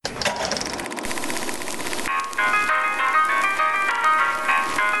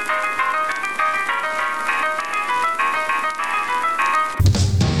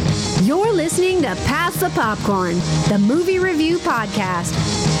Popcorn, the movie review podcast.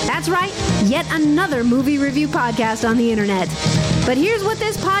 That's right, yet another movie review podcast on the internet. But here's what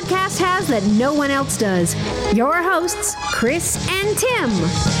this podcast has that no one else does. Your hosts, Chris and Tim.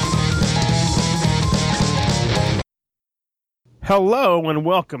 Hello and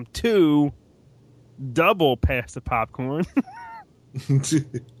welcome to Double Pass the Popcorn.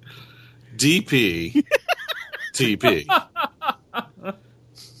 DP. TP.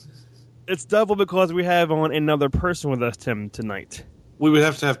 It's double because we have on another person with us, Tim, tonight. We would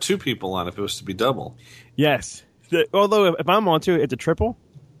have to have two people on if it was to be double. Yes. Although if I'm on too, it's a triple.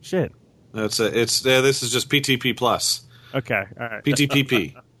 Shit. This is just PTP plus. Okay. All right.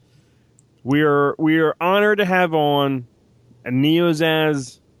 PTPP. We are honored to have on a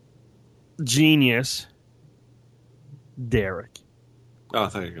NEOZAZ genius, Derek. Oh, I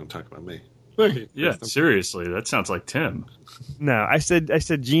thought you were going to talk about me. Yeah, seriously, that sounds like Tim. No, I said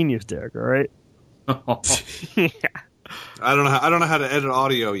genius, Derek. All right. Yeah. I don't know how to edit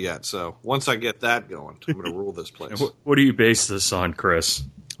audio yet. So once I get that going, I'm going to rule this place. What do you base this on, Chris?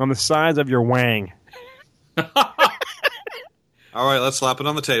 On the size of your wang. All right, let's slap it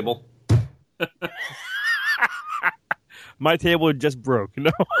on the table. My table just broke.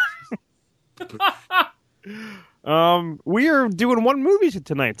 No. We are doing one movie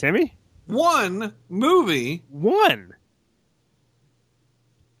tonight, Timmy. One movie? One.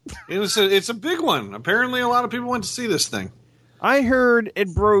 It's a big one. Apparently, a lot of people went to see this thing. I heard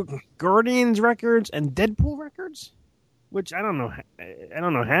it broke Guardians records and Deadpool records, which I don't know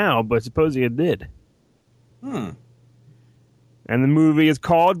how, but supposedly it did. And the movie is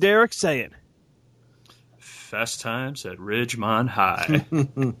called, Derek, say it. Fast Times at Ridgemont High.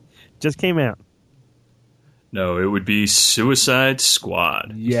 Just came out. No, it would be Suicide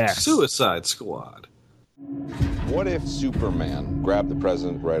Squad. Yes. Suicide Squad. What if Superman grabbed the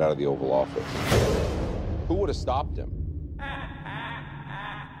president right out of the Oval Office? Who would have stopped him?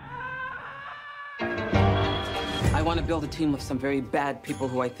 I want to build a team of some very bad people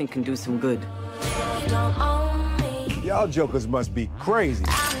who I think can do some good. Y'all jokers must be crazy.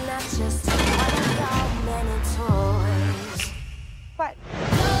 What?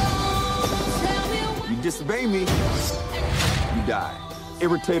 You disobey me, you die.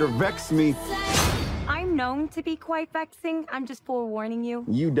 Irritate or vex me, I'm known to be quite vexing. I'm just forewarning you.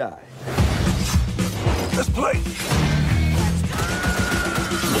 you die. Let's play.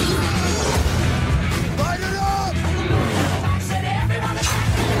 Light it up!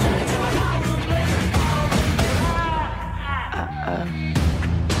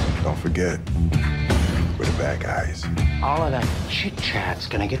 Don't forget, we're the bad guys. All of that chit-chat's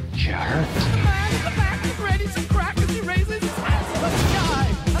gonna get you hurt.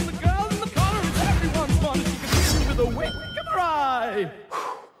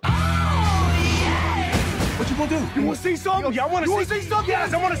 What you gonna do? You wanna see something? Y'all wanna see something?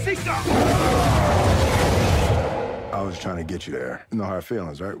 Yes, I wanna see something! I was trying to get you there. You know how it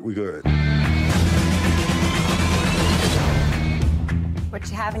feels, right? We good. What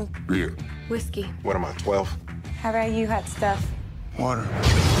you having? Beer. Whiskey. What am I, 12? How about you, hot stuff? Water.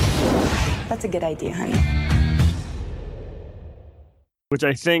 That's a good idea, honey. Which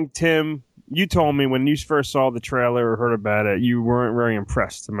I think, Tim, you told me when you first saw the trailer or heard about it, you weren't very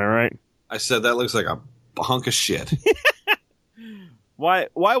impressed. Am I right? I said that looks like a hunk of shit. Why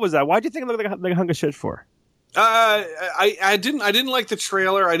was that? Why do you think it looked like a hunk of shit for? I didn't like the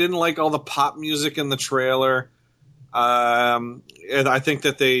trailer. I didn't like all the pop music in the trailer. And I think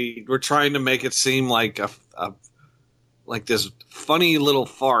that they were trying to make it seem like like this funny little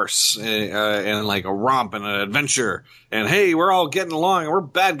farce and like a romp and an adventure. And hey, we're all getting along and we're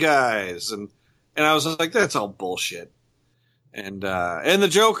bad guys. And I was like, that's all bullshit. And the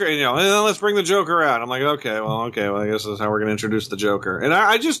Joker, and then let's bring the Joker out. I'm like, okay, well, I guess that's how we're going to introduce the Joker. And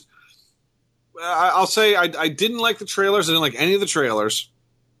I'll say I didn't like the trailers. I didn't like any of the trailers.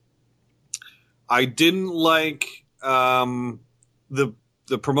 I didn't like the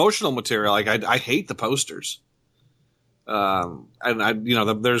promotional material. Like I hate the posters.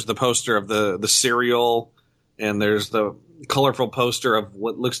 There's the poster of the cereal, and there's the colorful poster of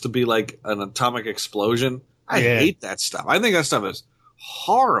what looks to be like an atomic explosion. I hate that stuff. I think that stuff is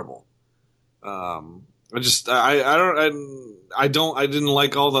horrible. I didn't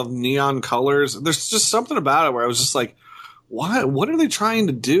like all the neon colors. There's just something about it where I was just like, what are they trying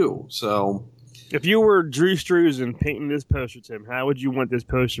to do? So if you were Drew Struzan painting this poster, Tim, how would you want this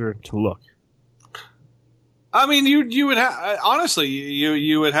poster to look? I mean, you would honestly,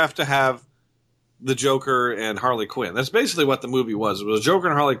 you would have to have the Joker and Harley Quinn. That's basically what the movie was. It was Joker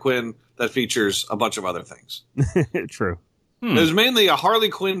and Harley Quinn that features a bunch of other things. True. It was mainly a Harley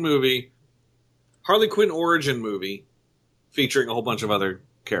Quinn movie Harley Quinn origin movie featuring a whole bunch of other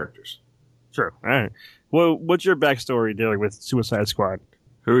characters. Sure. All right. Well, what's your backstory dealing with Suicide Squad?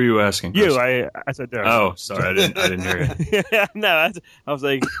 Who are you asking, Chris? You. I said Derek. Oh, sorry. I didn't hear you. Yeah, no, I was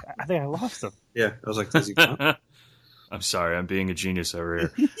like, I think I lost him. Yeah, I was like, does he count? I'm sorry. I'm being a genius over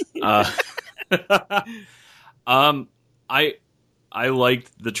here. I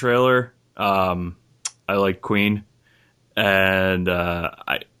liked the trailer. I like Queen, and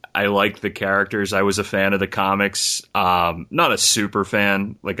I liked the characters. I was a fan of the comics. Not a super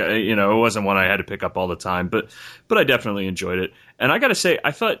fan. Like, it wasn't one I had to pick up all the time, but I definitely enjoyed it. And I got to say,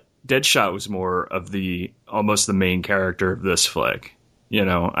 I thought Deadshot was more of almost the main character of this flick.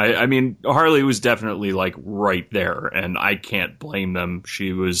 I mean, Harley was definitely like right there, and I can't blame them.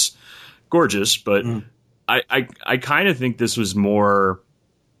 She was gorgeous, but I kind of think this was more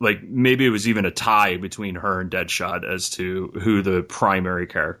like maybe it was even a tie between her and Deadshot as to who the primary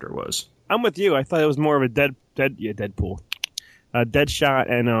character was. I'm with you. I thought it was more of a Deadpool,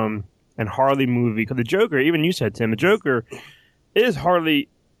 Deadshot and Harley movie. Because the Joker, even you said, Tim, the Joker is hardly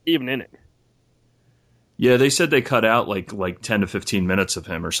even in it. Yeah, they said they cut out like 10 to 15 minutes of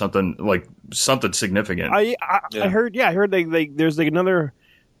him or something, like something significant. I heard there's like another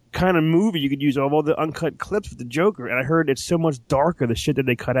kind of movie you could use all the uncut clips with the Joker, and I heard it's so much darker, the shit that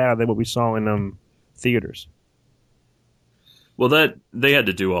they cut out, than what we saw in theaters. Well, that they had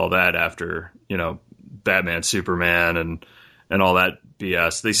to do all that after Batman, Superman, and all that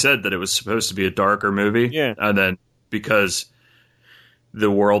BS. They said that it was supposed to be a darker movie, yeah, and then because the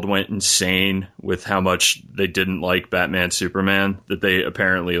world went insane with how much they didn't like Batman, Superman, that they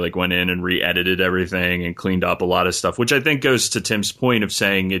apparently went in and re-edited everything and cleaned up a lot of stuff, which I think goes to Tim's point of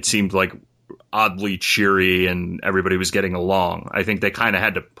saying it seemed like oddly cheery and everybody was getting along. I think they kind of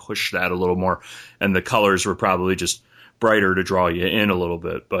had to push that a little more, and the colors were probably just brighter to draw you in a little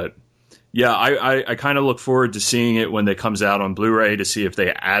bit. But yeah, I kind of look forward to seeing it when it comes out on Blu-ray to see if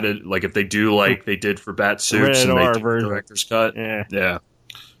they added, if they do like they did for Bat Suits and they do a director's cut. Yeah.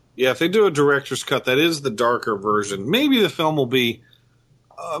 Yeah, if they do a director's cut, that is the darker version. Maybe the film will be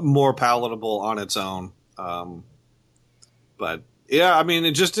more palatable on its own. But yeah, I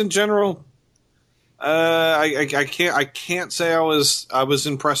mean, just in general, I can't say I was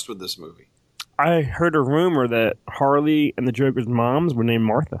impressed with this movie. I heard a rumor that Harley and the Joker's moms were named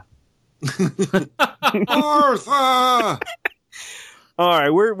Martha. Martha. All right,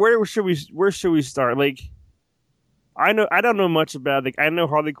 where should we start? I don't know much about I know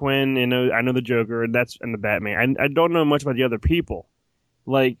Harley Quinn, I know the Joker, and the Batman. I don't know much about the other people.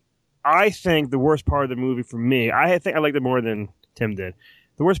 I think the worst part of the movie for me, I think I liked it more than Tim did.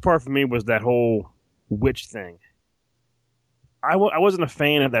 The worst part for me was that whole witch thing. I wasn't a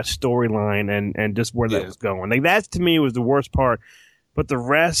fan of that storyline and just where that was going. That to me was the worst part. But the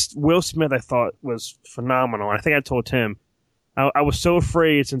rest, Will Smith, I thought was phenomenal. I think I told Tim, I was so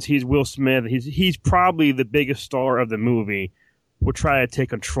afraid since he's Will Smith, he's probably the biggest star of the movie, would try to take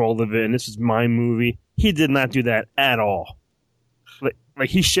control of it, and this is my movie. He did not do that at all.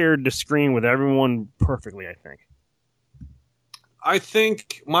 He shared the screen with everyone perfectly, I think. I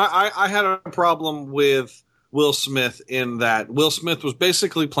think I had a problem with Will Smith in that Will Smith was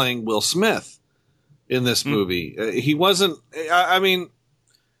basically playing Will Smith in this movie. He wasn't. I mean,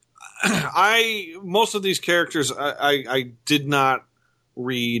 most of these characters I did not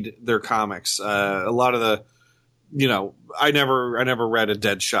read their comics. A lot of the, I never read a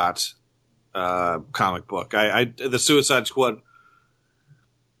Deadshot comic book. The Suicide Squad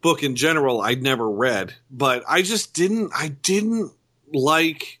book in general I'd never read, but I just didn't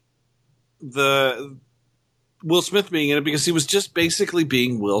like the Will Smith being in it because he was just basically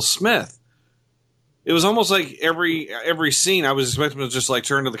being Will Smith. It was almost like every scene I was expecting him to just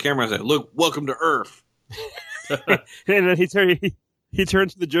turn to the camera and say, "Look, welcome to Earth." And then he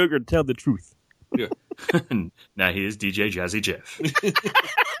turns to the Joker to tell the truth. Yeah. Now he is DJ Jazzy Jeff.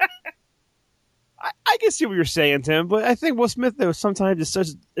 I can see what you're saying, Tim, but I think Will Smith though sometimes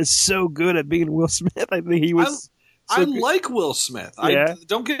is so good at being Will Smith. I think he was. I like Will Smith. Yeah.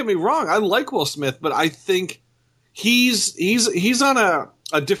 Don't get me wrong. I like Will Smith, but I think he's on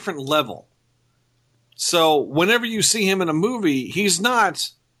a different level. So whenever you see him in a movie, he's not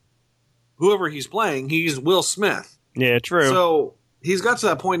whoever he's playing. He's Will Smith. Yeah, true. So he's got to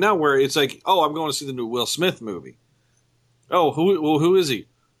that point now where it's like, oh, I'm going to see the new Will Smith movie. Oh, who is he?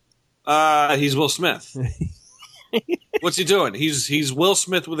 He's Will Smith. What's he doing? He's Will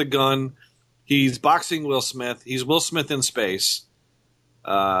Smith with a gun. He's boxing Will Smith. He's Will Smith in space.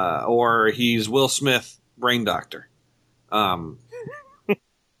 Or he's Will Smith, brain doctor.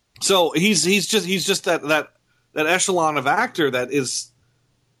 So he's just that echelon of actor that is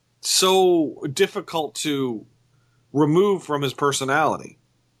so difficult to remove from his personality,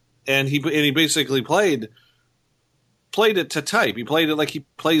 and he basically played it to type. He played it like he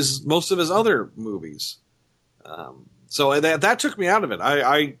plays most of his other movies. So that took me out of it.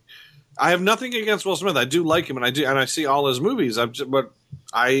 I have nothing against Will Smith. I do like him, and I see all his movies. But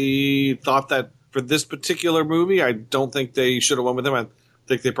I thought that for this particular movie, I don't think they should have won with him. I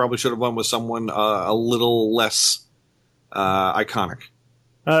think they probably should have won with someone a little less iconic.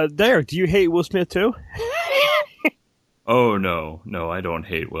 Derek, do you hate Will Smith too? Oh no, I don't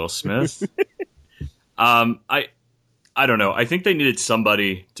hate Will Smith. I don't know. I think they needed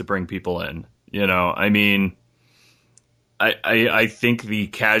somebody to bring people in. I mean, I think the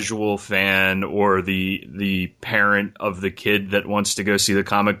casual fan or the parent of the kid that wants to go see the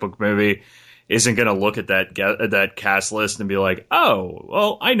comic book movie isn't going to look at that cast list and be like, oh,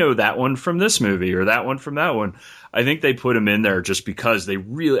 well, I know that one from this movie or that one from that one. I think they put him in there just because they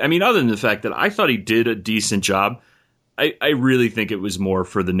really, I mean, other than the fact that I thought he did a decent job, I really think it was more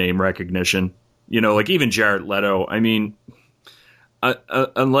for the name recognition. Like even Jared Leto, I mean,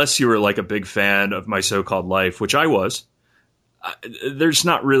 unless you were like a big fan of My So-Called Life, which I was, there's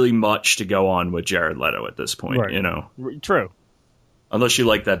not really much to go on with Jared Leto at this point, right. True. Unless you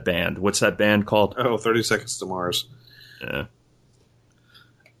like that band. What's that band called? 30 Seconds to Mars. Yeah.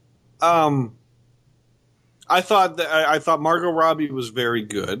 I thought Margot Robbie was very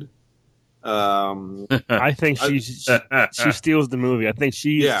good. I think she steals the movie. I think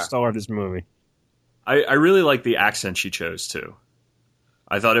she's the star of this movie. I really like the accent she chose too.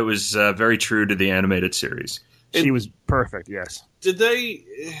 I thought it was very true to the animated series. She was perfect. Yes. Did they?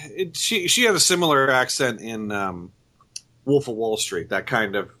 She had a similar accent in Wolf of Wall Street. That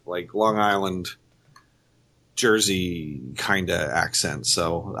kind of like Long Island, Jersey kind of accent.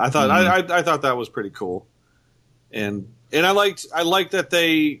 So I thought I thought that was pretty cool, and I liked that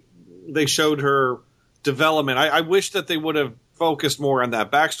they showed her development. I wish that they would have focused more on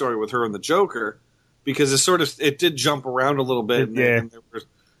that backstory with her and the Joker, because it did jump around a little bit.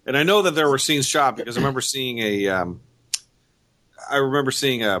 And I know that there were scenes shot because I remember seeing a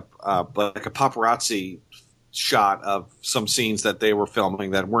paparazzi shot of some scenes that they were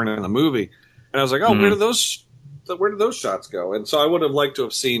filming that weren't in the movie, and I was like, oh, where did those shots go? And so I would have liked to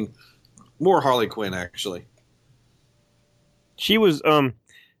have seen more Harley Quinn actually. She was I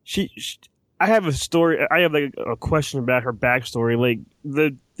have a story. I have like a question about her backstory. Like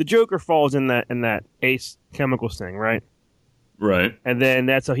the Joker falls in that Ace Chemicals thing, right? Right. And then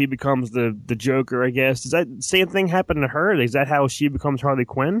that's how he becomes the Joker, I guess. Does that same thing happen to her? Is that how she becomes Harley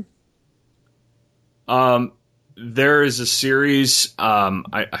Quinn? There is a series,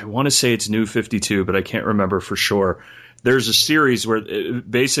 I want to say it's New 52, but I can't remember for sure. There's a series where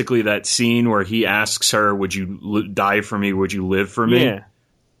basically that scene where he asks her, would you die for me? Would you live for me? Yeah.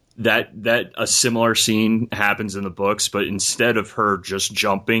 That a similar scene happens in the books, but instead of her just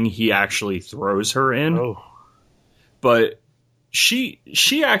jumping, he actually throws her in. Oh. But she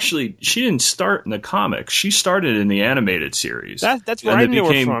didn't start in the comics. She started in the animated series. That's where I knew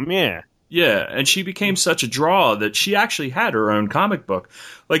her from, yeah. Yeah, and she became such a draw that she actually had her own comic book.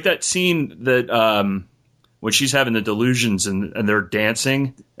 Like that scene that when she's having the delusions and they're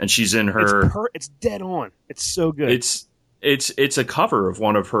dancing and she's in her... It's dead on. It's so good. It's a cover of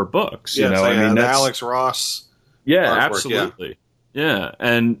one of her books. Yeah, you know, I mean, that's Alex Ross. Yeah, artwork, absolutely. Yeah,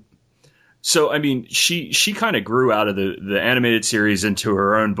 and so I mean, she kind of grew out of the animated series into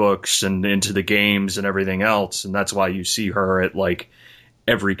her own books and into the games and everything else, and that's why you see her at like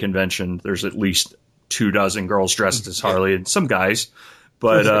every convention. There's at least 24 girls dressed as Harley and some guys,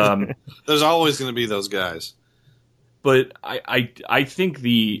 but there's always going to be those guys. But I think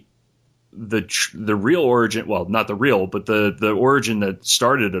the real origin, well, not the real, but the origin that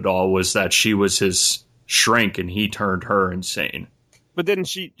started it all was that she was his shrink and he turned her insane. But then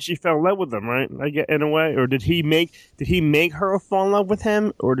she fell in love with him, right? Like in a way, or did he make her fall in love with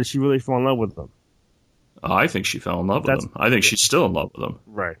him, or did she really fall in love with him? I think she fell in love with him. I think she's still in love with him.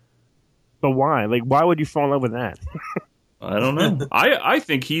 Right. But why? Like, why would you fall in love with that? I don't know. I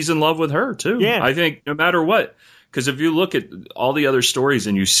think he's in love with her too. Yeah. I think no matter what. Because if you look at all the other stories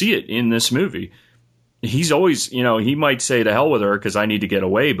and you see it in this movie, he's always, he might say to hell with her because I need to get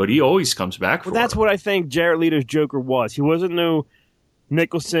away, but he always comes back for her. That's what I think Jared Leto's Joker was. He wasn't no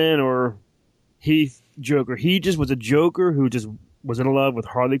Nicholson or Heath Joker. He just was a Joker who just was in love with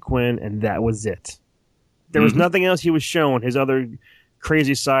Harley Quinn, and that was it. There was nothing else he was showing, his other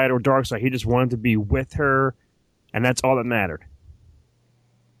crazy side or dark side. He just wanted to be with her, and that's all that mattered.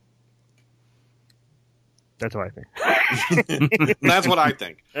 That's what I think. That's what I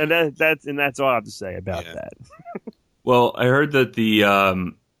think. And that's all I have to say about that. Well, I heard that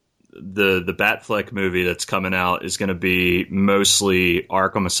the Batfleck movie that's coming out is going to be mostly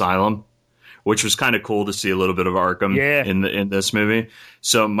Arkham Asylum, which was kind of cool to see a little bit of Arkham in this movie.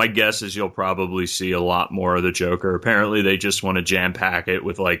 So my guess is you'll probably see a lot more of the Joker. Apparently, they just want to jam pack it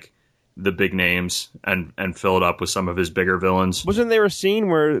with like the big names and fill it up with some of his bigger villains. Wasn't there a scene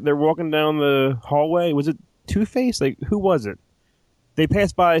where they're walking down the hallway? Was it Two-Face? Like, who was it? They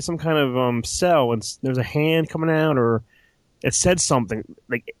passed by some kind of cell, and there's a hand coming out, or it said something.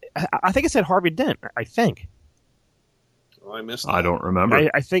 Like, I think it said Harvey Dent. I think. Oh, I missed that. I don't remember.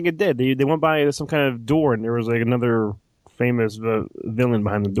 I think it did. They went by some kind of door, and there was like another famous villain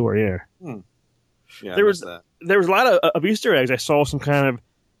behind the door. Yeah. Yeah, there was a lot of Easter eggs. I saw some kind of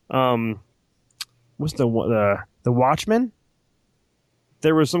what's the Watchmen?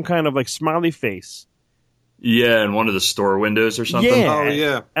 There was some kind of like smiley face. Yeah, in one of the store windows or something. Yeah. Oh,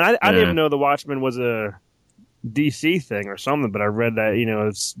 yeah. And I didn't even know the Watchmen was a DC thing or something, but I read that,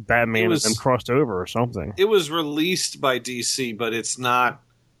 it's Batman and them crossed over or something. It was released by DC, but it's not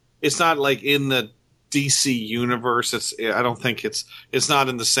like in the DC universe. I don't think it's not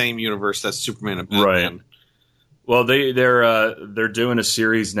in the same universe that Superman and Batman. Right. Well, they're doing a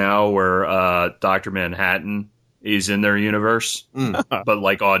series now where Dr. Manhattan is in their universe, but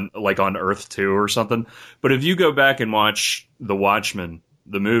like on Earth 2 or something. But if you go back and watch The Watchmen,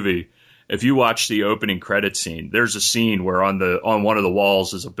 the movie, if you watch the opening credit scene, there's a scene where on one of the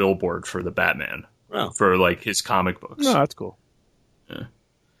walls is a billboard for the Batman for like his comic books. No, that's cool. Yeah.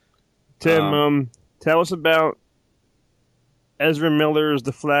 Tim, tell us about Ezra Miller's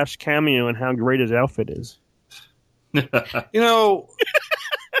The Flash cameo and how great his outfit is. For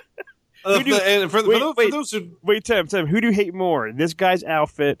those who wait, Tim, who do you hate more, this guy's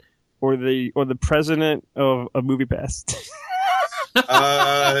outfit or the president of MoviePass?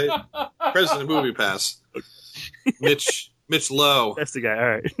 President MoviePass, Mitch Lowe. That's the guy. All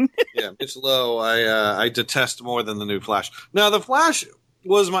right. Yeah, Mitch Lowe. I detest more than the new Flash. Now, the Flash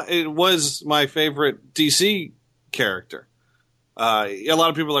was my favorite DC character. A lot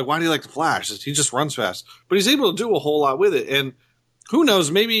of people are like, why do you like the Flash? He just runs fast, but he's able to do a whole lot with it. And who knows?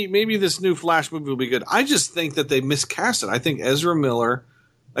 Maybe this new Flash movie will be good. I just think that they miscast it. I think Ezra Miller,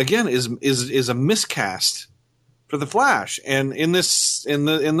 again, is a miscast for the Flash. And in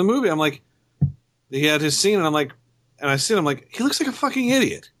the movie, I'm like, he had his scene, and I'm like, he looks like a fucking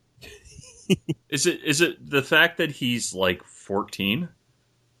idiot. Is it the fact that he's like 14?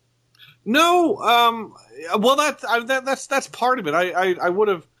 No, well that's part of it. I would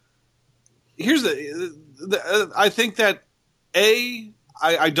have. Here's I think that I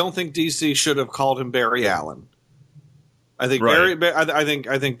don't think DC should have called him Barry Allen. I think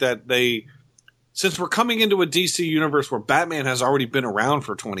I think that they, since we're coming into a DC universe where Batman has already been around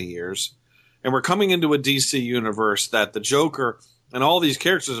for 20 years, and we're coming into a DC universe that the Joker and all these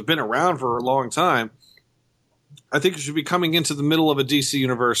characters have been around for a long time, I think it should be coming into the middle of a DC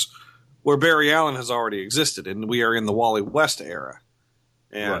universe where Barry Allen has already existed, and we are in the Wally West era.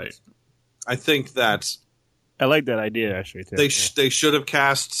 And I think that I like that idea, actually, too. They should have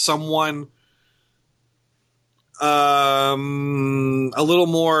cast someone a little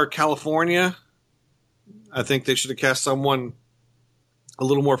more California. I think they should have cast someone a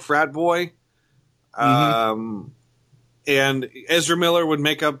little more frat boy. And Ezra Miller would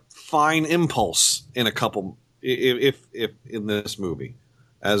make a fine Impulse in a couple, if in this movie,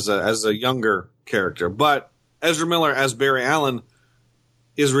 as a younger character. But Ezra Miller as Barry Allen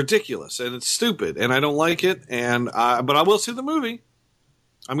is ridiculous, and it's stupid, and I don't like it. And but I will see the movie.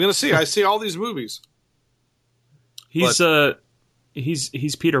 I'm going to see. I see all these movies. He's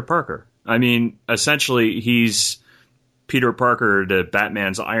Peter Parker. I mean, essentially, he's Peter Parker to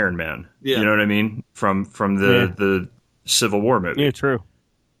Batman's Iron Man. Yeah. You know what I mean? From the Civil War movie. Yeah, true.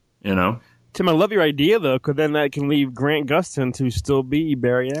 You know? Tim, I love your idea, though, because then that can leave Grant Gustin to still be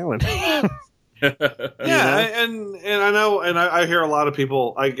Barry Allen. And I know, and I hear a lot of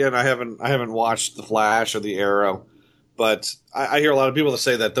people. Again, I haven't watched The Flash or The Arrow, but I hear a lot of people that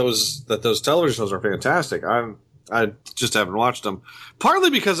say that those television shows are fantastic. I just haven't watched them, partly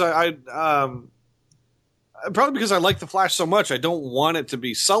because probably because I like The Flash so much. I don't want it to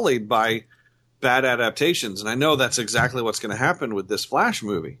be sullied by bad adaptations, and I know that's exactly what's going to happen with this Flash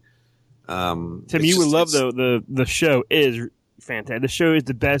movie. Tim, you would love the show is fantastic. The show is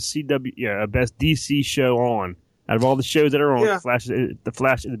the best best DC show on out of all the shows that are on. Yeah. The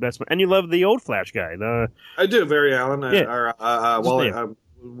Flash is the best one, and you love the old Flash guy. I do, Barry Allen.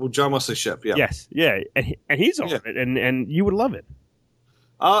 John Wesley Shipp. Yeah. Yes. Yeah, and he's on it, and you would love it.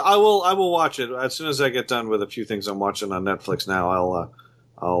 I will watch it as soon as I get done with a few things I'm watching on Netflix now.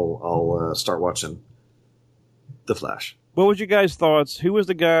 I'll start watching The Flash. What was your guys' thoughts? Who was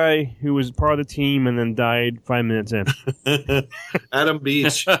the guy who was part of the team and then died 5 minutes in? Adam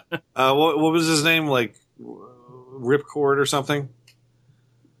Beach. What was his name? Like Ripcord or something?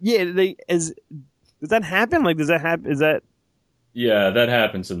 Yeah, does that happen? Like, does that happen? Is that? Yeah, that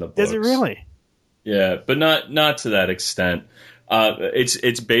happens in the books. Does it really? Yeah, but not to that extent.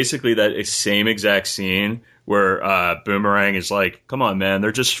 It's basically that same exact scene where Boomerang is like, "Come on, man,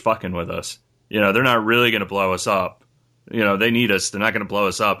 they're just fucking with us. They're not really going to blow us up. They need us. They're not going to blow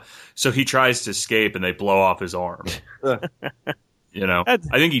us up." So he tries to escape, and they blow off his arm. I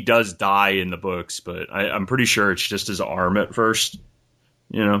think he does die in the books, but I'm pretty sure it's just his arm at first.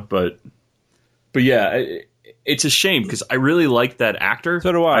 But yeah, it's a shame because I really liked that actor.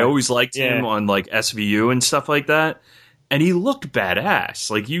 So do I. I always liked him on like SVU and stuff like that, and he looked badass.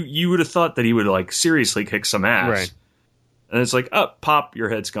 Like you would have thought that he would like seriously kick some ass. Right. And it's like, oh, pop, your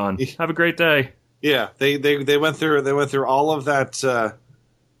head's gone. Have a great day. Yeah, they went through all of that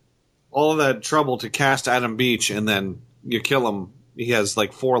trouble to cast Adam Beach, and then you kill him. He has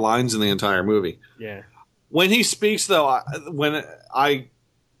like 4 lines in the entire movie. Yeah. When he speaks, though, I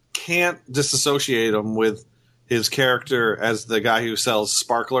can't disassociate him with his character as the guy who sells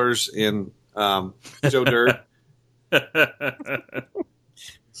sparklers in Joe Dirt.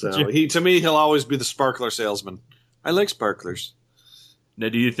 So to me, he'll always be the sparkler salesman. I like sparklers. Now,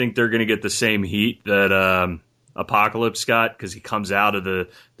 do you think they're going to get the same heat that Apocalypse got because he comes out of the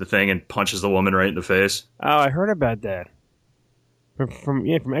thing and punches the woman right in the face? Oh, I heard about that. From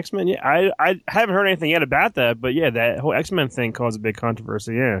X-Men. Yeah, I haven't heard anything yet about that, but yeah, that whole X-Men thing caused a big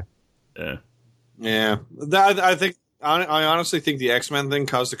controversy. Yeah. I honestly think the X-Men thing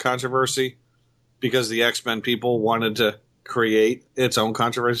caused a controversy because the X-Men people wanted to create its own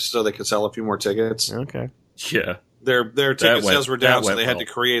controversy so they could sell a few more tickets. Okay. Yeah. Their ticket sales were down, so they had to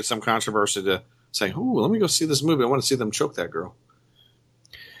create some controversy to say, "Ooh, let me go see this movie. I want to see them choke that girl."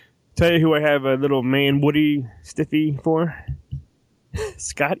 Tell you who I have a little man Woody stiffy for?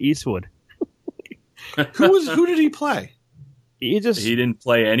 Scott Eastwood. Who did he play? He didn't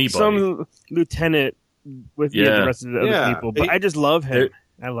play anybody. Some lieutenant with the rest of the other people, but I just love him.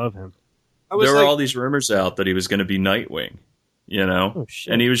 I love him. There were all these rumors out that he was going to be Nightwing. Oh,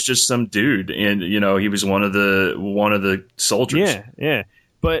 shit. And he was just some dude, and he was one of the soldiers. Yeah.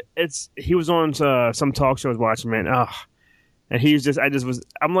 But he was on some talk show I was watching, man. And he was just,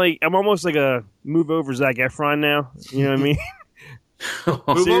 I'm almost like a move over Zac Efron now. You know what I mean?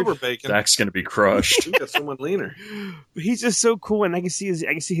 Move over, Bacon. Zach's gonna be crushed. You got someone leaner. But he's just so cool, and I can see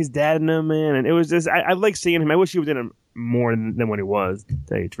his dad in him, man. And it was just, I like seeing him. I wish he was in him more than what he was, to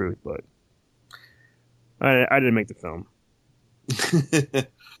tell you the truth. But I didn't make the film.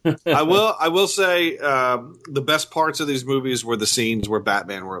 I will say the best parts of these movies were the scenes where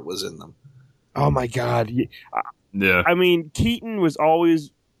Batman was in them. Oh my God! Yeah. I mean, Keaton was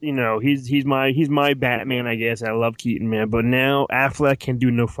always, he's my Batman, I guess. I love Keaton, man. But now Affleck can do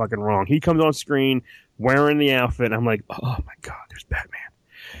no fucking wrong. He comes on screen wearing the outfit, and I'm like, oh my God, there's Batman.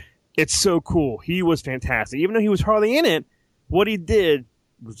 It's so cool. He was fantastic, even though he was hardly in it. What he did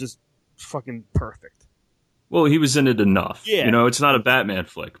was just fucking perfect. Well, he was in it enough. Yeah. It's not a Batman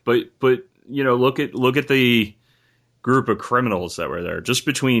flick, but look at the group of criminals that were there. Just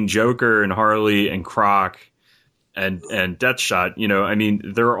between Joker and Harley and Croc and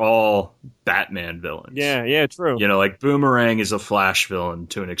Deathshot, they're all Batman villains. Yeah, true. Like Boomerang is a Flash villain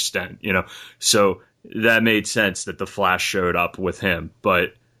to an extent, So that made sense that the Flash showed up with him,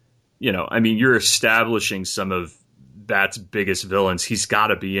 but you're establishing some of Bat's biggest villains. He's got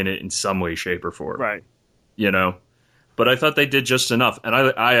to be in it in some way, shape, or form. Right. But I thought they did just enough. And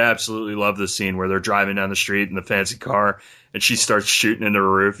I absolutely love the scene where they're driving down the street in the fancy car and she starts shooting into the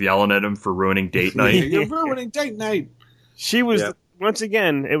roof, yelling at him for ruining date night. You're ruining date night. She was, once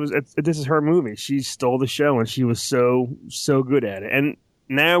again, this is her movie. She stole the show and she was so good at it. And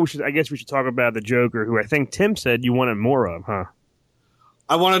now I guess we should talk about the Joker, who I think Tim said you wanted more of, huh?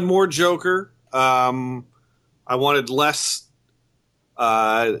 I wanted more Joker. I wanted less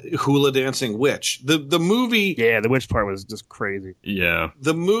hula dancing witch. The movie, the witch part was just crazy. Yeah,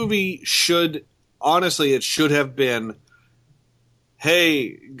 the movie should have been,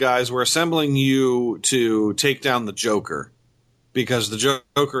 hey guys, we're assembling you to take down the Joker because the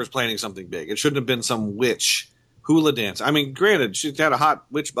Joker is planning something big. It shouldn't have been some witch hula dance. I mean, granted, she had a hot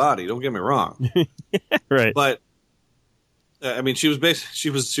witch body. Don't get me wrong, right? But she was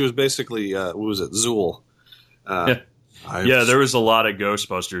basically what was it, Zool? There was a lot of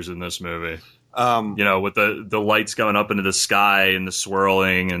Ghostbusters in this movie. With the lights going up into the sky and the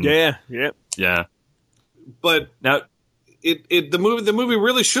swirling and yeah. But now, the movie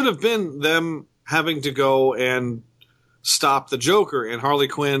really should have been them having to go and stop the Joker. And Harley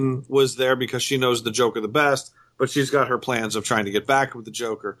Quinn was there because she knows the Joker the best, but she's got her plans of trying to get back with the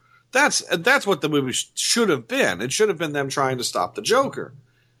Joker. That's what the movie should have been. It should have been them trying to stop the Joker.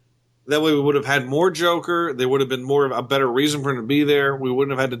 That way we would have had more Joker. There would have been more of a better reason for him to be there. We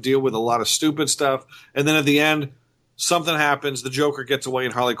wouldn't have had to deal with a lot of stupid stuff. And then at the end, something happens. The Joker gets away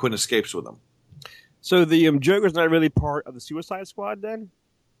and Harley Quinn escapes with him. So the Joker's not really part of the Suicide Squad then?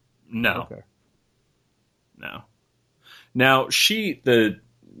 No. Okay. No. Now the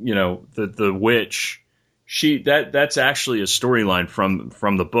witch, that's actually a storyline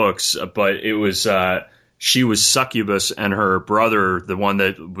from the books, but it was she was Succubus and her brother, the one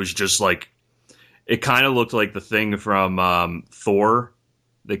that was just like, it kind of looked like the thing from Thor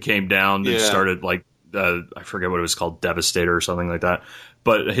that came down that started like, I forget what it was called, Devastator or something like that.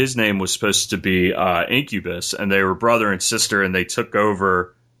 But his name was supposed to be Incubus, and they were brother and sister, and they took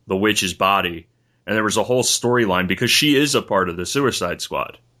over the witch's body. And there was a whole storyline because she is a part of the Suicide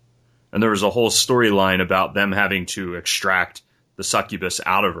Squad. And there was a whole storyline about them having to extract the succubus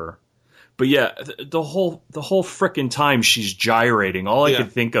out of her. But yeah, the whole frickin' time she's gyrating, all I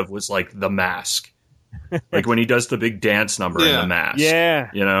could think of was like The Mask. Like when he does the big dance number in The Mask.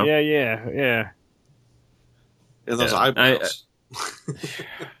 Yeah. You know? Yeah. And those eyebrows.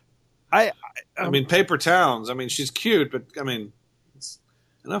 I mean, Paper Towns. I mean, she's cute, but I mean,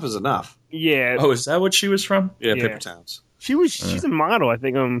 enough is enough. Yeah. Oh, is that what she was from? Yeah. Paper Towns. She's a model. I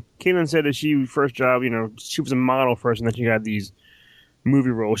think Kaylin said that she first job, she was a model first, and then she got these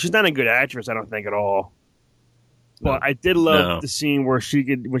movie roles. She's not a good actress, I don't think, at all. But I did love the scene where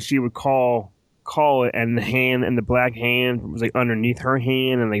when she would call it, and the hand and the black hand was like underneath her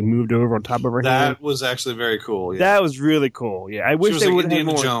hand and like moved over on top of her hand. That was actually very cool. Yeah. That was really cool. Yeah, I wish they would have had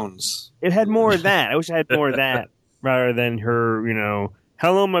more. Jones. It had more of that. I wish I had more of that rather than her,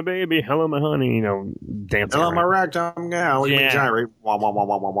 hello my baby, hello my honey, dancing. Hello around. my ragtime gal. Yeah.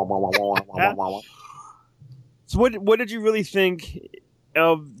 So what did you really think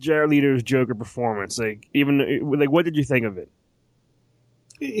of Jared Leto's Joker performance? What did you think of it?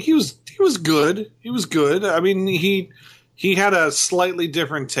 He was good. He was good. I mean, he had a slightly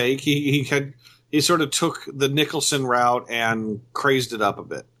different take. He sort of took the Nicholson route and crazed it up a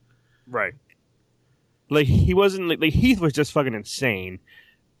bit. Right. Like he wasn't like Heath was just fucking insane.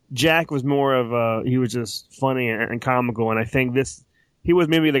 Jack was more of he was just funny and comical, and I think he was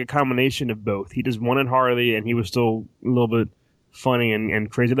maybe like a combination of both. He just wanted Harley, and he was still a little bit funny and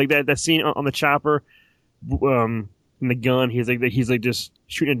crazy. Like that scene on the chopper, and the gun. He's like just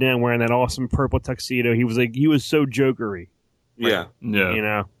shooting it down wearing that awesome purple tuxedo. He was so jokery. Yeah.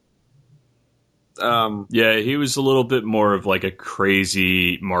 Yeah. Yeah, he was a little bit more of like a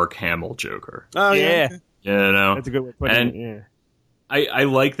crazy Mark Hamill Joker. Oh yeah. That's a good way of putting it. Yeah. I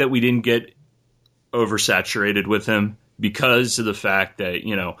like that we didn't get oversaturated with him because of the fact that,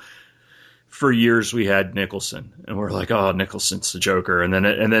 for years we had Nicholson, and we're like, oh, Nicholson's the Joker, and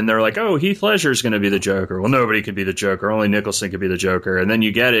then they're like, oh, Heath Ledger's going to be the Joker. Well, nobody could be the Joker, only Nicholson could be the Joker, and then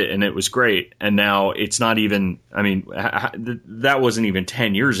you get it, and it was great, and now it's not even. I mean, that wasn't even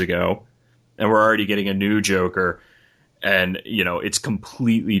 10 years ago, and we're already getting a new Joker, and it's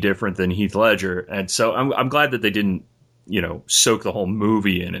completely different than Heath Ledger, and so I'm glad that they didn't soak the whole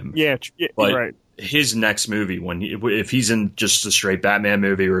movie in him. Yeah, but right. His next movie, if he's in just a straight Batman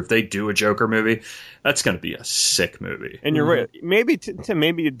movie, or if they do a Joker movie, that's going to be a sick movie. And you're right. Maybe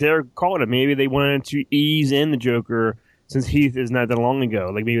maybe Derek called it. Maybe they wanted to ease in the Joker since Heath is not that long ago.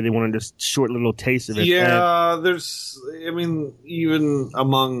 Like maybe they wanted just short little taste of it. Yeah, even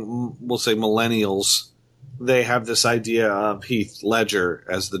among, we'll say, millennials, they have this idea of Heath Ledger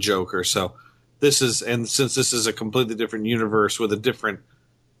as the Joker. So since this is a completely different universe with a different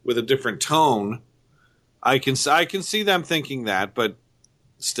tone, I can see them thinking that, but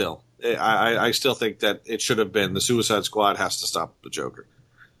still, I still think that it should have been the Suicide Squad has to stop the Joker.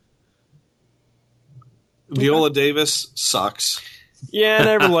 Viola Davis sucks. Yeah, I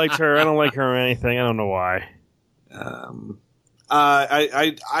never liked her. I don't like her or anything. I don't know why.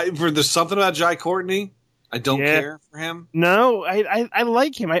 There's something about Jai Courtney. I don't care for him. No, I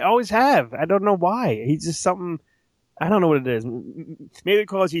like him. I always have. I don't know why. He's just something. I don't know what it is. Maybe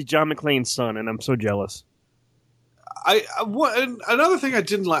because he's John McClane's son, and I'm so jealous. Another thing I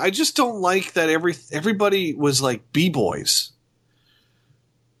didn't like. I just don't like that everybody was like b-boys.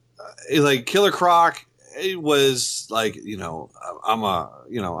 Like Killer Croc, it was like I'm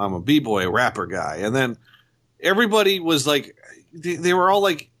a b-boy rapper guy, and then everybody was like they were all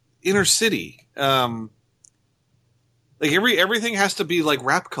like inner city. Like everything has to be like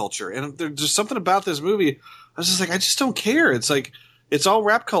rap culture, and there's something about this movie. I was just like, I just don't care. It's like it's all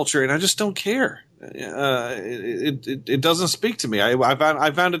rap culture, and I just don't care. it doesn't speak to me.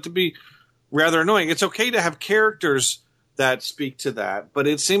 I found it to be rather annoying. It's okay to have characters that speak to that, but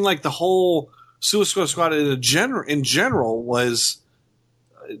it seemed like the whole Suicide Squad in general was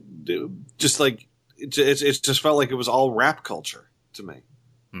just like it just felt like it was all rap culture to me.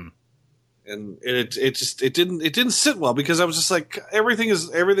 And it didn't sit well, because I was just like, everything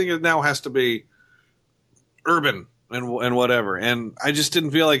now has to be urban and whatever, and I just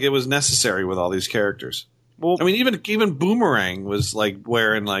didn't feel like it was necessary with all these characters. Well, I mean, even Boomerang was like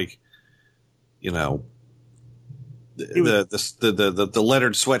wearing like, you know, the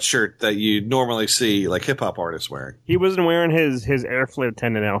lettered sweatshirt that you normally see like hip hop artists wearing. He wasn't wearing his airflow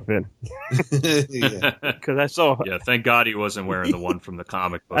attendant outfit. Because I saw. Yeah, thank God he wasn't wearing the one from the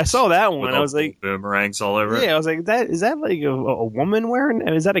comic books. I saw that one. I was like, boomerangs all over it. Yeah, I was like, is that like a woman wearing?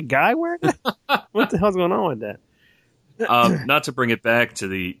 Is that a guy wearing it? What the hell's going on with that? Not to bring it back to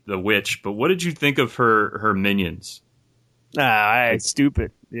the witch, but what did you think of her minions?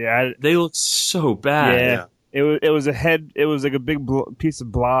 Stupid. Yeah, they look so bad. Yeah. It was a head. It was like a big piece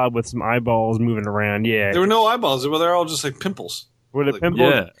of blob with some eyeballs moving around. Yeah, there were no eyeballs. They're all just like pimples. Were the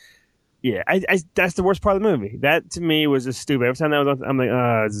pimples? Yeah. I that's the worst part of the movie. That to me was just stupid. Every time that was on, I'm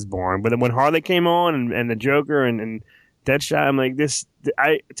like, this is boring. But then when Harley came on and the Joker and Deadshot, I'm like,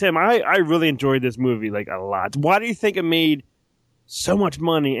 Tim, I really enjoyed this movie like a lot. Why do you think it made so much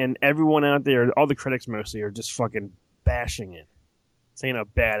money and everyone out there, all the critics mostly, are just fucking bashing it, saying how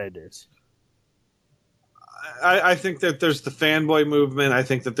bad it is? I think that there's the fanboy movement. I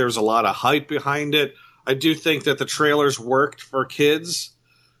think that there's a lot of hype behind it. I do think that the trailers worked for kids.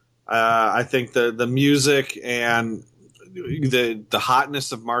 I think the music and the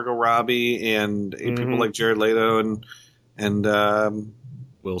hotness of Margot Robbie and people like Jared Leto and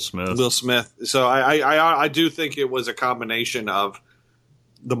Will Smith. So I do think it was a combination of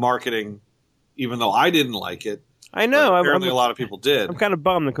the marketing, even though I didn't like it. I know. Apparently, a lot of people did. I'm kind of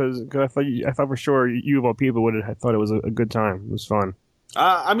bummed because I thought for sure you of all people would have thought it was a good time. It was fun.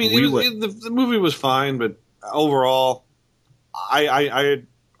 I mean, the movie was fine, but overall, I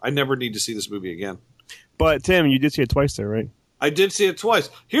never need to see this movie again. But Tim, you did see it twice, though, right? I did see it twice.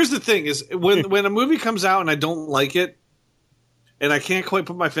 Here's the thing: is when a movie comes out and I don't like it, and I can't quite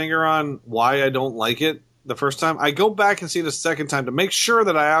put my finger on why I don't like it the first time, I go back and see it a second time to make sure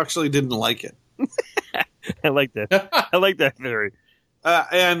that I actually didn't like it. I like that. I like that theory.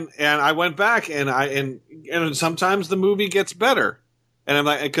 And I went back and sometimes the movie gets better, and I'm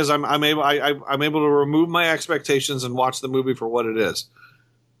like, because I'm able to remove my expectations and watch the movie for what it is.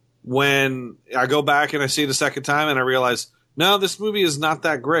 When I go back and I see it a second time and I realize, no, this movie is not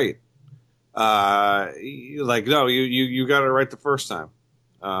that great. Like, no, you got it right the first time.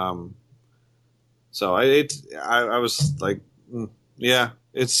 So I was like, yeah,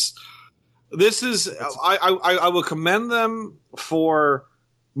 it's. This is I will commend them for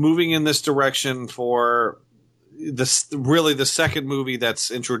moving in this direction for this really the second movie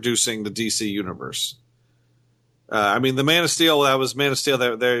that's introducing the DC universe. I mean, the Man of Steel, that was Man of Steel.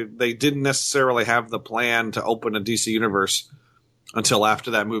 They didn't necessarily have the plan to open a DC universe until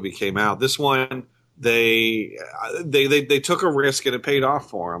after that movie came out. This one, they took a risk and it paid off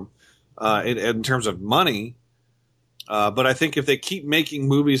for them in terms of money. But I think if they keep making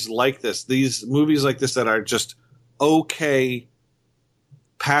movies like this, these movies like this that are just okay,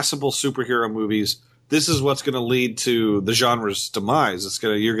 passable superhero movies, this is what's going to lead to the genre's demise.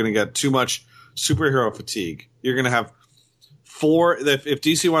 You're going to get too much superhero fatigue. You're going to have four. If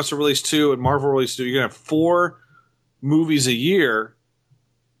DC wants to release 2 and Marvel release 2, you're going to have 4 movies a year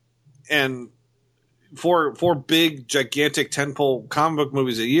and four big, gigantic tentpole comic book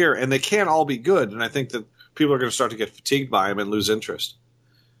movies a year, and they can't all be good. And I think that people are going to start to get fatigued by them and lose interest.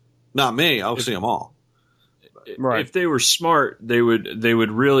 Not me. I'll see them all. Right. If they were smart, they would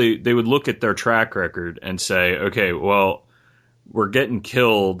look at their track record and say, okay, well, we're getting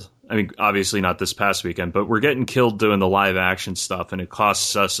killed. I mean, obviously not this past weekend, but we're getting killed doing the live action stuff, and it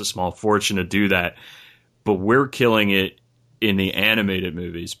costs us a small fortune to do that. But we're killing it in the animated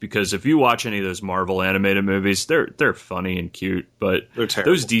movies, because if you watch any of those Marvel animated movies, they're funny and cute, but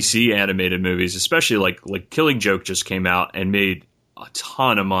those DC animated movies, especially like Killing Joke, just came out and made a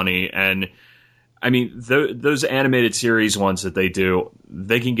ton of money. And I mean, those animated series ones that they do,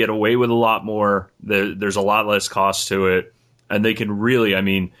 they can get away with a lot more. There's a lot less cost to it, and they can really, I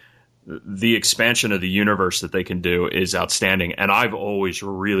mean, the expansion of the universe that they can do is outstanding. And I've always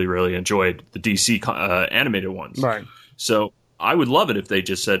really, really enjoyed the DC animated ones. Right. So I would love it if they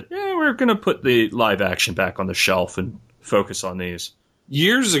just said, yeah, we're going to put the live action back on the shelf and focus on these.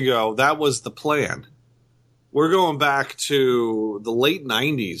 Years ago, that was the plan. We're going back to the late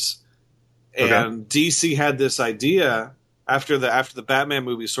 90s. And DC had this idea after the Batman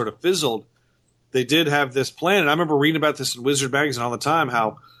movie sort of fizzled. They did have this plan, and I remember reading about this in Wizard magazine all the time.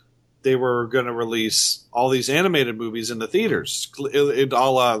 How they were going to release all these animated movies in the theaters, a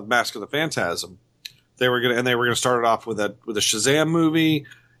la Mask of the Phantasm. They were going to start it off with a Shazam movie,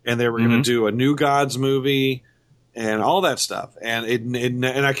 and they were going to do a New Gods movie, and all that stuff. And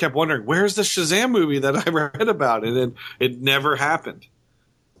I kept wondering, where's the Shazam movie that I read about? And it never happened.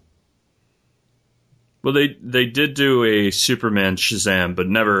 Well, they did do a Superman Shazam, but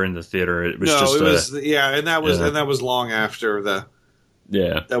never in the theater. It was and that was long after the.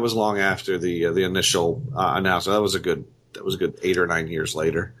 Yeah, that was long after the initial announcement. That was a good 8 or 9 years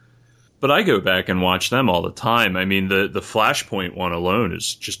later. But I go back and watch them all the time. I mean, the Flashpoint one alone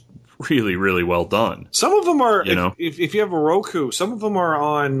is just really, really well done. Some of them are, if you have a Roku, some of them are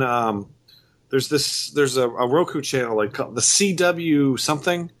on. There's a Roku channel like the CW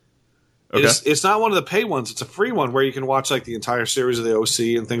something. Okay. It's not one of the pay ones. It's a free one where you can watch like the entire series of the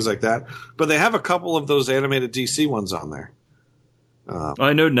OC and things like that. But they have a couple of those animated DC ones on there.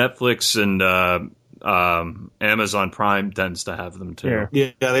 I know Netflix and Amazon Prime tends to have them too.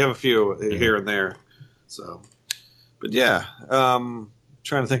 Yeah, they have a few here and there. So, but yeah,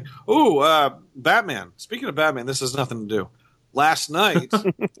 trying to think. Oh, Batman. Speaking of Batman, this has nothing to do. Last night.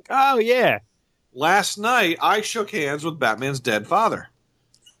 Oh yeah. Last night, I shook hands with Batman's dead father.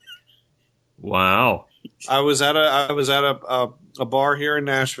 Wow. I was at a bar here in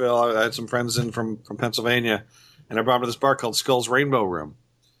Nashville. I had some friends in from Pennsylvania. And I brought him to this bar called Skull's Rainbow Room.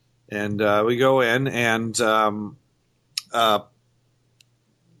 And we go in, and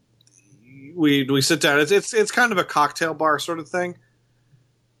we sit down. It's kind of a cocktail bar sort of thing.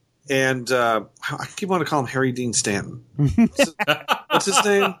 And I keep wanting to call him Harry Dean Stanton. What's his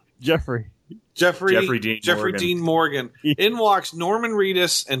name? Jeffrey Dean Morgan. In walks Norman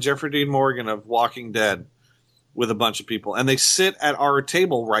Reedus and Jeffrey Dean Morgan of Walking Dead with a bunch of people. And they sit at our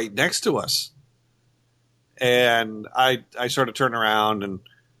table right next to us. And I sort of turned around and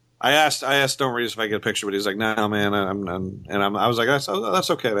I asked Norman Reedus if I could get a picture, but he's like, "No, man." I was like,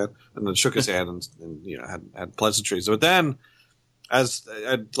 "That's okay, man." And then shook his hand and had pleasantries. But then, as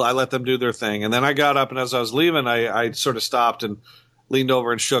I let them do their thing, and then I got up, and as I was leaving, I sort of stopped and leaned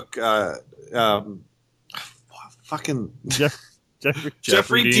over and shook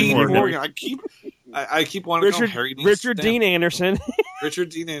Jeffrey Dean Morgan. I keep wanting to call him Harry Dean Richard Dean Anderson. Richard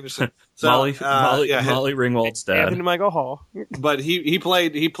Dean Anderson. So, Molly Ringwald's dad. Anthony Michael Hall. But he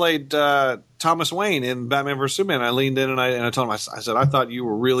played Thomas Wayne in Batman vs. Superman. I leaned in and I told him, I said, "I thought you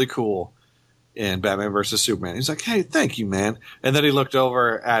were really cool in Batman vs. Superman." He's like, "Hey, thank you, man." And then he looked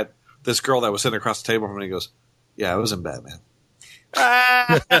over at this girl that was sitting across the table from him and he goes, "Yeah, I was in Batman."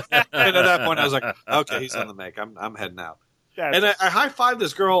 And at that point I was like, okay, he's on the make. I'm heading out. And I high-fived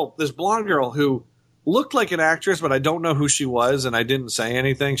this girl, this blonde girl who looked like an actress, but I don't know who she was, and I didn't say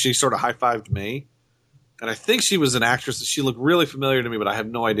anything. She sort of high-fived me. And I think she was an actress. She looked really familiar to me, but I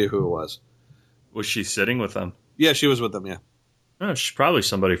had no idea who it was. Was she sitting with them? Yeah, she was with them, yeah. Oh, she's probably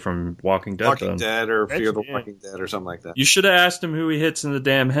somebody from Walking Dead. Walking Dead or Fear the Walking Dead or something like that. You should have asked him who he hits in the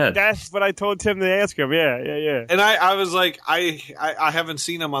damn head. That's what I told Tim to ask him. Yeah. And I was like, I haven't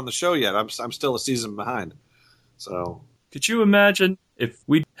seen him on the show yet. I'm still a season behind. So... Could you imagine if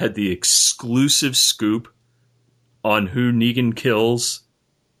we had the exclusive scoop on who Negan kills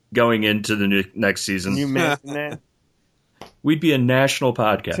going into the next season? You imagine that? We'd be a national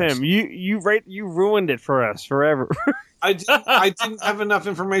podcast. Tim, you ruined it for us forever. I didn't have enough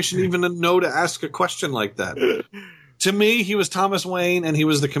information even to know to ask a question like that. To me, he was Thomas Wayne and he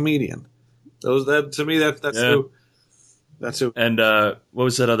was the comedian. That's who. That's who. And what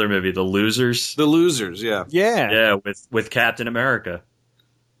was that other movie? The Losers? The Losers, yeah. Yeah, with Captain America.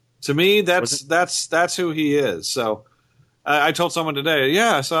 To me, that's who he is. So I told someone today,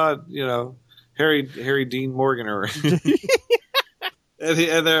 yeah, I saw, Harry Dean Morgan or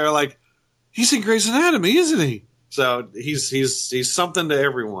and they're like, he's in Grey's Anatomy, isn't he? So he's something to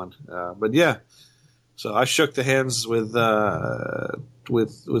everyone. But yeah. So I shook the hands with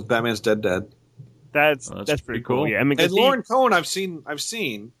Batman's Dead. That's pretty cool. Yeah, I mean, and Lauren Cohen, I've seen. I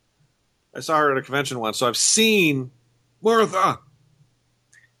saw her at a convention once, so I've seen Martha.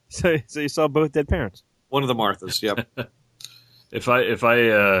 So you saw both dead parents. One of the Marthas. Yep. If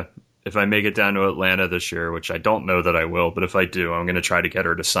I make it down to Atlanta this year, which I don't know that I will, but if I do, I'm going to try to get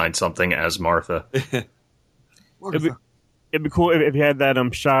her to sign something as Martha. It'd be cool if you had that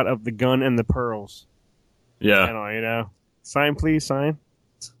shot of the gun and the pearls. Yeah. Sign, please, sign.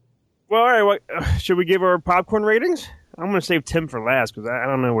 Well, all right. Should we give our popcorn ratings? I'm going to save Tim for last because I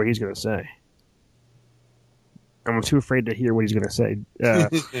don't know what he's going to say. I'm too afraid to hear what he's going to say.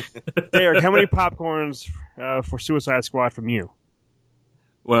 Derek, how many popcorns for Suicide Squad from you?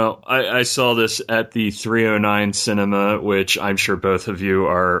 Well, I saw this at the 309 Cinema, which I'm sure both of you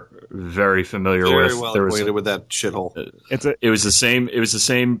are very familiar with. Very well acquainted with that shithole. It was the same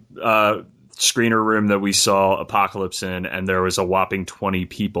screener room that we saw Apocalypse in, and there was a whopping 20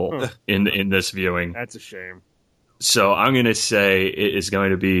 people in this viewing. That's a shame. So I'm going to say it is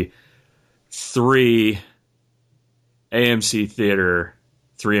going to be 3 AMC Theater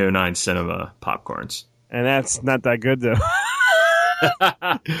 309 Cinema popcorns. And that's not that good, though.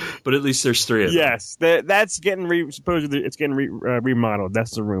 But at least there's 3 of them. Yes, that's getting supposedly it's getting remodeled.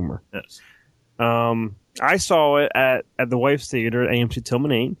 That's the rumor. Yes. I saw it at the Wife's Theater at AMC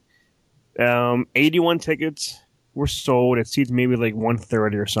Tillman 8. 81 tickets were sold. It seats maybe like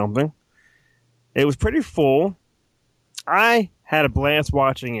 130 or something. It was pretty full. I had a blast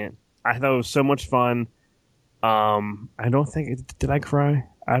watching it. I thought it was so much fun. I don't think did I cry?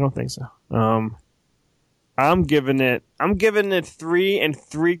 I don't think so. I'm giving it 3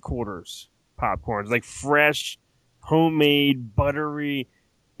 3/4 popcorns, like fresh, homemade, buttery.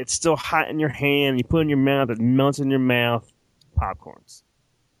 It's still hot in your hand. You put it in your mouth, it melts in your mouth. Popcorns.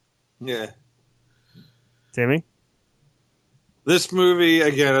 Yeah. Timmy? This movie,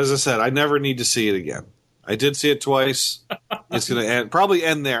 again, as I said, I never need to see it again. I did see it twice. It's going to probably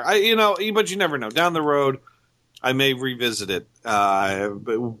end there. But you never know. Down the road, I may revisit it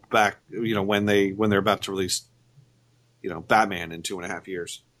back, when they're about to release, Batman in 2.5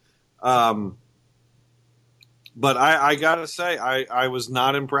 years. But I gotta say, I was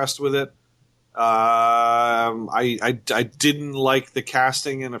not impressed with it. I didn't like the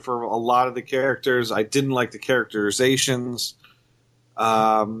casting and for a lot of the characters. I didn't like the characterizations.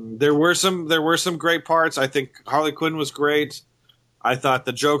 There were some great parts. I think Harley Quinn was great. I thought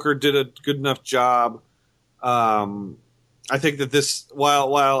the Joker did a good enough job. I think that this,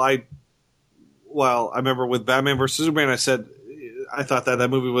 while I remember with Batman vs Superman, I said I thought that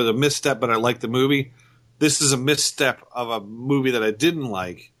movie was a misstep, but I liked the movie. This is a misstep of a movie that I didn't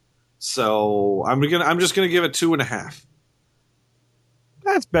like. So I'm just gonna give it 2.5.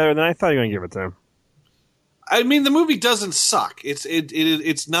 That's better than I thought you were gonna give it to him. I mean, the movie doesn't suck. It's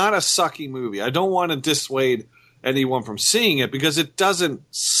not a sucky movie. I don't want to dissuade anyone from seeing it because it doesn't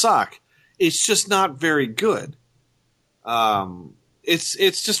suck. It's just not very good. It's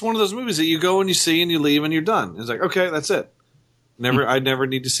just one of those movies that you go and you see and you leave and you're done. It's like, okay, that's it. I never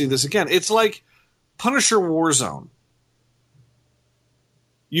need to see this again. It's like Punisher Warzone.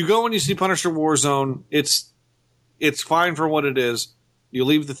 You go and you see Punisher Warzone. It's fine for what it is. You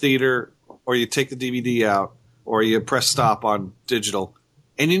leave the theater or you take the DVD out or you press stop on digital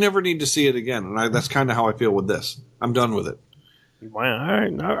and you never need to see it again. And that's kind of how I feel with this. I'm done with it. Wow.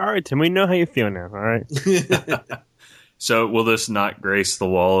 All right, Tim. We know how you feel now. All right. So will this not grace the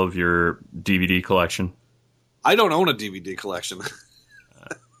wall of your DVD collection? I don't own a DVD collection.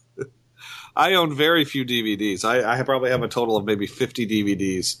 I own very few DVDs. I probably have a total of maybe 50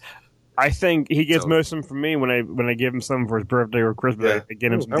 DVDs. I think he gets most of them from me when I give him some for his birthday or Christmas. Yeah. I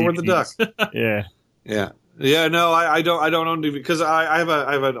get him some DVDs. Howard the Duck. Yeah. No, I don't own DVD because I have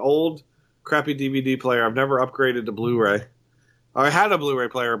an old crappy DVD player. I've never upgraded to Blu-ray. I had a Blu-ray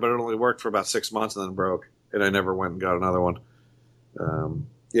player, but it only worked for about 6 months and then broke, and I never went and got another one.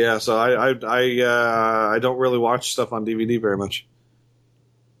 So I don't really watch stuff on DVD very much.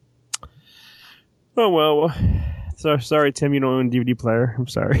 Oh well, so sorry, Tim. You don't own a DVD player. I'm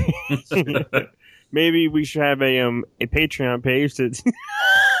sorry. Maybe we should have a Patreon page to.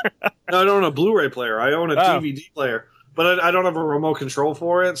 No, I don't own a Blu-ray player. I own a DVD player, but I don't have a remote control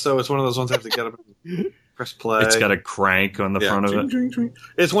for it, so it's one of those ones I have to get up and press play. It's got a crank on the front of it.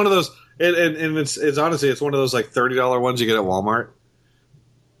 It's one of those, and it's honestly, it's one of those like $30 ones you get at Walmart.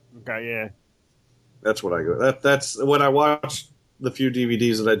 Okay, yeah. That's what I go. That's when I watch the few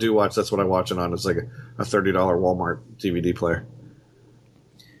DVDs that I do watch. That's what I watch it on. It's like a $30 Walmart DVD player.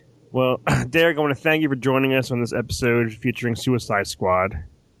 Well, Derek, I want to thank you for joining us on this episode featuring Suicide Squad.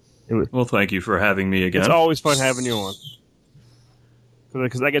 Well, thank you for having me again. It's always fun having you on.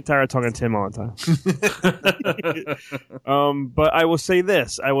 Because I get tired of talking to Tim all the time. But I will say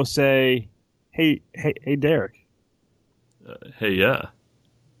this. I will say, hey, Derek. Hey, yeah.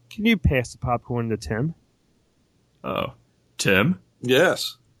 Can you pass the popcorn to Tim? Oh. Tim?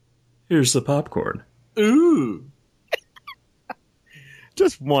 Yes. Here's the popcorn. Ooh.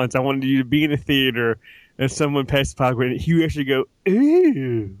 Just once, I wanted you to be in a theater and someone passed the popcorn and you actually go,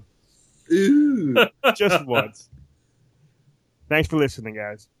 ooh. Ooh. Just once. Thanks for listening,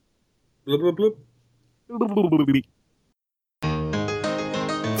 guys. Bloop, bloop, bloop.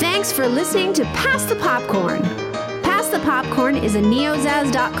 Thanks for listening to Pass the Popcorn. Popcorn is a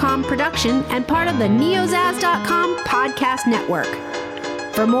NEOZAZ.com production and part of the NEOZAZ.com podcast network.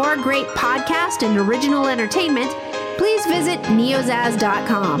 For more great podcast and original entertainment, please visit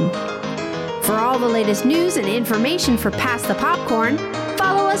NEOZAZ.com. For all the latest news and information for Pass the Popcorn,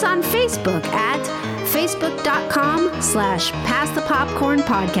 follow us on Facebook at facebook.com/Pass the Popcorn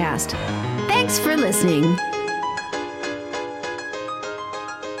Podcast. Thanks for listening.